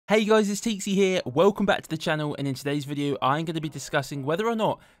Hey guys, it's Teaksy here, welcome back to the channel, and in today's video I'm going to be discussing whether or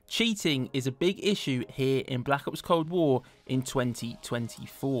not cheating is a big issue here in Black Ops Cold War in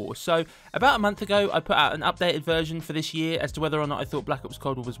 2024. So about a month ago I put out an updated version for this year as to whether or not I thought Black Ops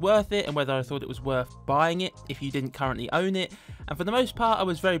Cold War was worth it and whether I thought it was worth buying it if you didn't currently own it. And for the most part I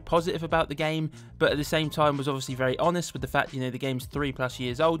was very positive about the game, but at the same time was obviously very honest with the fact, the game's 3+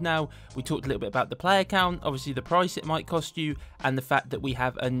 years old now. We talked a little bit about the player count, obviously the price it might cost you, and the fact that we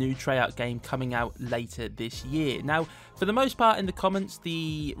have a new tryout game coming out later this year. Now, for the most part in the comments,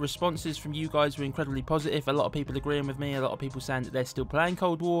 the responses from you guys were incredibly positive. A lot of people agreeing with me, a lot of people saying that they're still playing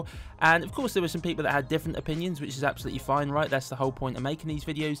Cold War, and of course there were some people that had different opinions, which is absolutely fine, right? That's the whole point of making these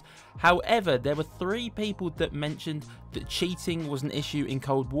videos. However, there were 3 people that mentioned that cheating was an issue in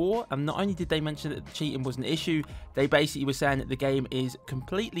Cold War, and not only did they mention that cheating was an issue, they basically were saying that the game is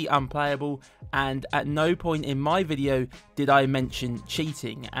completely unplayable, and at no point in my video did I mention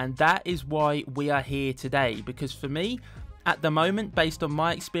cheating. And that is why we are here today, because for me, at the moment, based on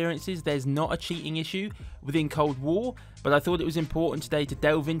my experiences, there's not a cheating issue within Cold War, but I thought it was important today to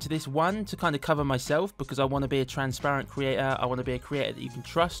delve into this one to kind of cover myself, because I want to be a transparent creator. I want to be a creator that you can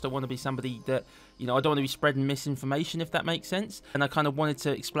trust. I want to be somebody that, I don't want to be spreading misinformation, if that makes sense. And I kind of wanted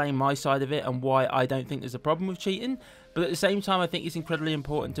to explain my side of it and why I don't think there's a problem with cheating. But at the same time, I think it's incredibly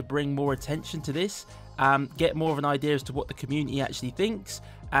important to bring more attention to this, get more of an idea as to what the community actually thinks.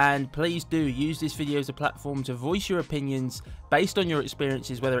 And please do use this video as a platform to voice your opinions based on your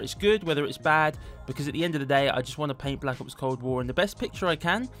experiences, whether it's good, whether it's bad, because at the end of the day, I just want to paint Black Ops Cold War in the best picture I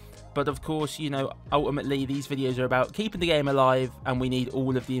can. But of course, ultimately these videos are about keeping the game alive, and we need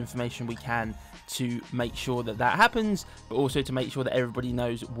all of the information we can to make sure that that happens, but also to make sure that everybody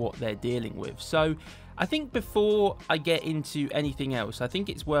knows what they're dealing with. So I think before I get into anything else, I think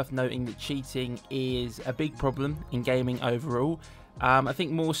it's worth noting that cheating is a big problem in gaming overall. I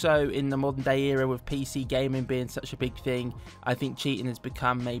think more so in the modern day era with PC gaming being such a big thing, I think cheating has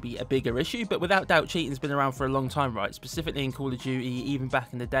become maybe a bigger issue, but without doubt cheating has been around for a long time, right? Specifically in Call of Duty, even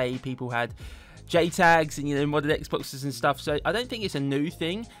back in the day, people had JTags and modded Xboxes and stuff, so I don't think it's a new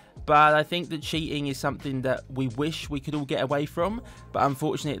thing, but I think that cheating is something that we wish we could all get away from, but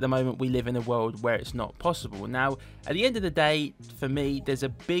unfortunately at the moment we live in a world where it's not possible. Now, at the end of the day, for me, there's a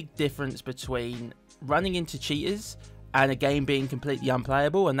big difference between running into cheaters and a game being completely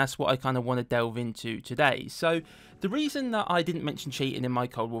unplayable, and that's what I kind of want to delve into today. So the reason that I didn't mention cheating in my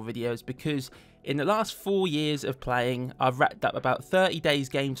Cold War video is because in the last 4 years of playing, I've racked up about 30 days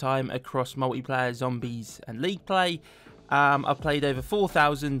game time across multiplayer, zombies and league play. I've played over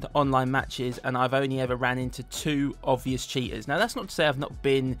 4,000 online matches, and I've only ever ran into 2 obvious cheaters. Now, that's not to say I've not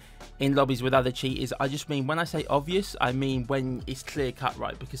been in lobbies with other cheaters. I just mean, when I say obvious, I mean when it's clear cut,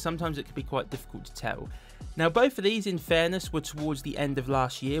 right? Because sometimes it can be quite difficult to tell. Now, both of these, in fairness, were towards the end of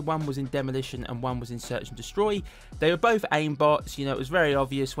last year. One was in Demolition and one was in Search and Destroy. They were both aimbots. It was very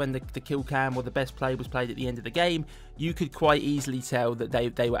obvious when the kill cam or the best play was played at the end of the game. You could quite easily tell that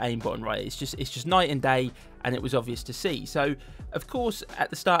they were aimbotting, right? It's just night and day, and it was obvious to see. So, of course, at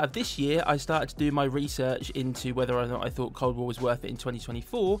the start of this year, I started to do my research into whether or not I thought Cold War was worth it in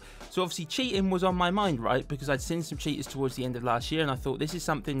 2024. So obviously cheating was on my mind, right? Because I'd seen some cheaters towards the end of last year, and I thought this is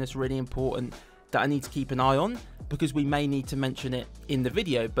something that's really important that I need to keep an eye on, because we may need to mention it in the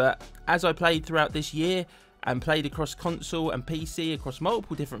video. But as I played throughout this year and played across console and PC across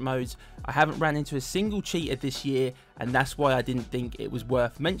multiple different modes, I haven't ran into a single cheater this year, and that's why I didn't think it was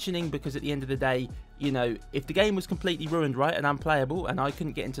worth mentioning, because at the end of the day, if the game was completely ruined, right, and unplayable, and I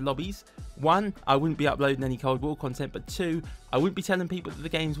couldn't get into lobbies, 1, I wouldn't be uploading any Cold War content, but 2, I wouldn't be telling people that the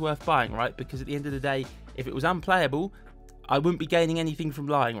game's worth buying, right? Because at the end of the day, if it was unplayable, I wouldn't be gaining anything from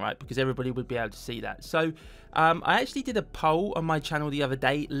lying, right? Because everybody would be able to see that. So I actually did a poll on my channel the other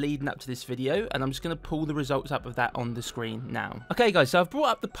day leading up to this video, and I'm just going to pull the results up of that on the screen now. Okay guys, so I've brought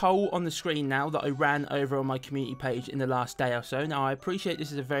up the poll on the screen now that I ran over on my community page in the last day or so. Now, I appreciate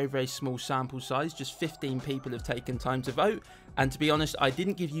this is a very, very small sample size. Just 15 people have taken time to vote. And to be honest, I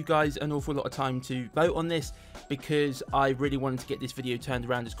didn't give you guys an awful lot of time to vote on this, because I really wanted to get this video turned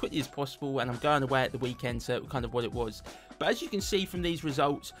around as quickly as possible, and I'm going away at the weekend, so kind of what it was. But as you can see from these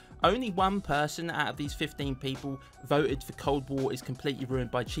results, only 1 person out of these 15 people voted for Cold War is completely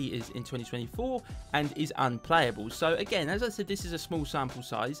ruined by cheaters in 2024 and is unplayable. So again, as I said, this is a small sample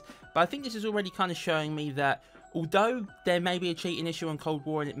size, but I think this is already kind of showing me that although there may be a cheating issue on Cold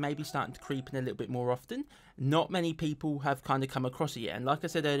War and it may be starting to creep in a little bit more often, not many people have kind of come across it yet. And like I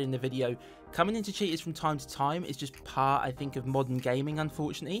said earlier in the video, coming into cheaters from time to time is just part, I think, of modern gaming,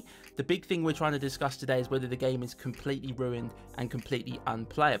 unfortunately. The big thing we're trying to discuss today is whether the game is completely ruined and completely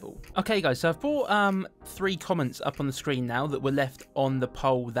unplayable. Okay guys, so I've brought 3 comments up on the screen now that were left on the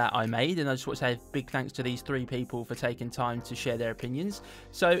poll that I made, and I just want to say a big thanks to these 3 people for taking time to share their opinions.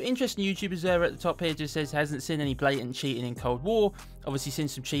 So interesting YouTubers there at the top here just says hasn't seen any blatant cheating in Cold War, obviously seen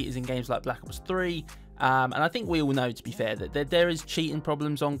some cheaters in games like Black Ops 3. And I think we all know, to be fair, that there is cheating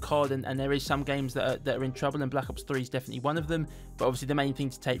problems on COD, and there is some games that are in trouble, and Black Ops 3 is definitely one of them. But obviously the main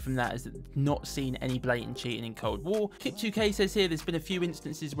thing to take from that is that not seen any blatant cheating in Cold War. Kip2k says here there's been a few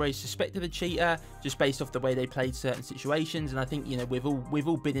instances where he's suspected a cheater just based off the way they played certain situations, and I think, you know, we've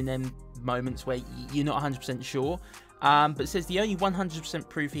all been in them moments where you're not 100% sure. But says the only 100%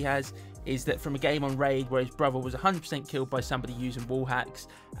 proof he has is that from a game on Raid where his brother was 100% killed by somebody using wall hacks.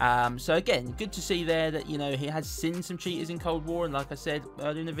 So again, good to see there that, you know, he has seen some cheaters in Cold War, and like I said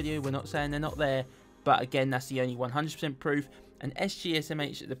earlier in the video, we're not saying they're not there, but again, that's the only 100% proof. And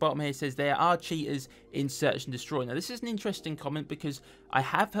SGSMH at the bottom here says there are cheaters in Search and Destroy. Now this is an interesting comment because I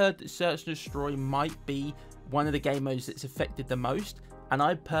have heard that Search and Destroy might be one of the game modes that's affected the most, and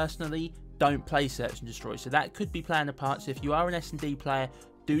I personally don't play Search and Destroy, so that could be playing a part. So if you are an S&D player,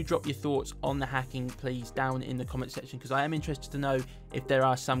 do drop your thoughts on the hacking, please, down in the comment section, because I am interested to know if there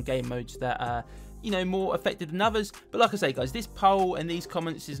are some game modes that are, you know, more affected than others. But like I say, guys, this poll and these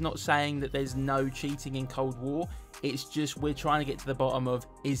comments is not saying that there's no cheating in Cold War. It's just we're trying to get to the bottom of,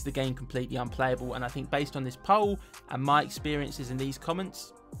 is the game completely unplayable? And I think based on this poll and my experiences in these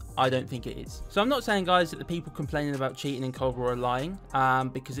comments, I don't think it is. So I'm not saying, guys, that the people complaining about cheating in Cold War are lying,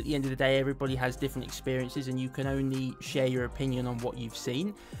 because at the end of the day, everybody has different experiences and you can only share your opinion on what you've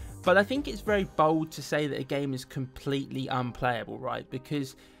seen. But I think it's very bold to say that a game is completely unplayable, right?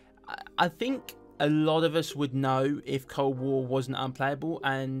 Because I think a lot of us would know if Cold War wasn't unplayable,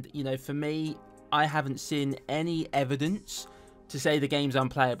 and, you know, for me, I haven't seen any evidence to say the game's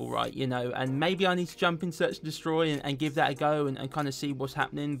unplayable, right? You know, and maybe I need to jump in Search and Destroy and give that a go and kind of see what's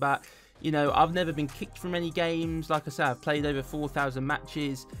happening. But, you know, I've never been kicked from any games. Like I said, I've played over 4,000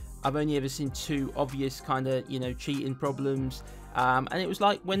 matches. I've only ever seen 2 obvious kind of, you know, cheating problems. And it was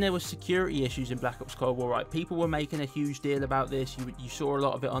like when there were security issues in Black Ops Cold War, right? People were making a huge deal about this. You saw a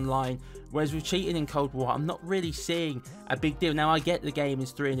lot of it online. Whereas with cheating in Cold War, I'm not really seeing a big deal. Now, I get the game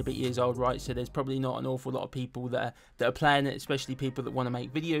is 3 and a bit years old, right? So there's probably not an awful lot of people that are playing it, especially people that want to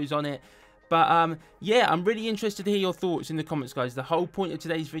make videos on it. But yeah, I'm really interested to hear your thoughts in the comments, guys. The whole point of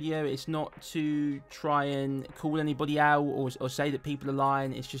today's video is not to try and call anybody out or say that people are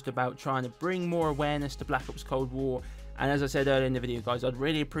lying. It's just about trying to bring more awareness to Black Ops Cold War. And as I said earlier in the video, guys, I'd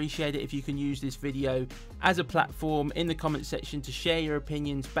really appreciate it if you can use this video as a platform in the comment section to share your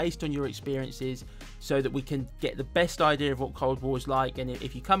opinions based on your experiences, so that we can get the best idea of what Cold War is like. And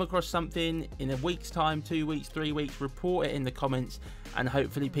if you come across something in a week's time, 2 weeks, 3 weeks, report it in the comments, and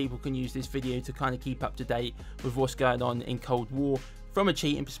hopefully people can use this video to kind of keep up to date with what's going on in Cold War from a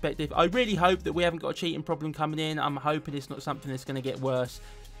cheating perspective. I really hope that we haven't got a cheating problem coming in. I'm hoping it's not something that's going to get worse,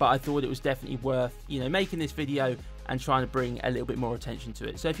 but I thought it was definitely worth, you know, making this video and trying to bring a little bit more attention to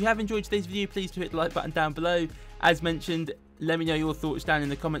it. So if you have enjoyed today's video, please do hit the like button down below. As mentioned, let me know your thoughts down in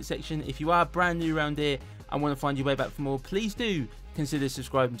the comment section. If you are brand new around here and want to find your way back for more, please do consider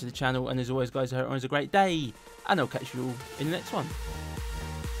subscribing to the channel. And as always, guys, I hope everyone has a great day, and I'll catch you all in the next one.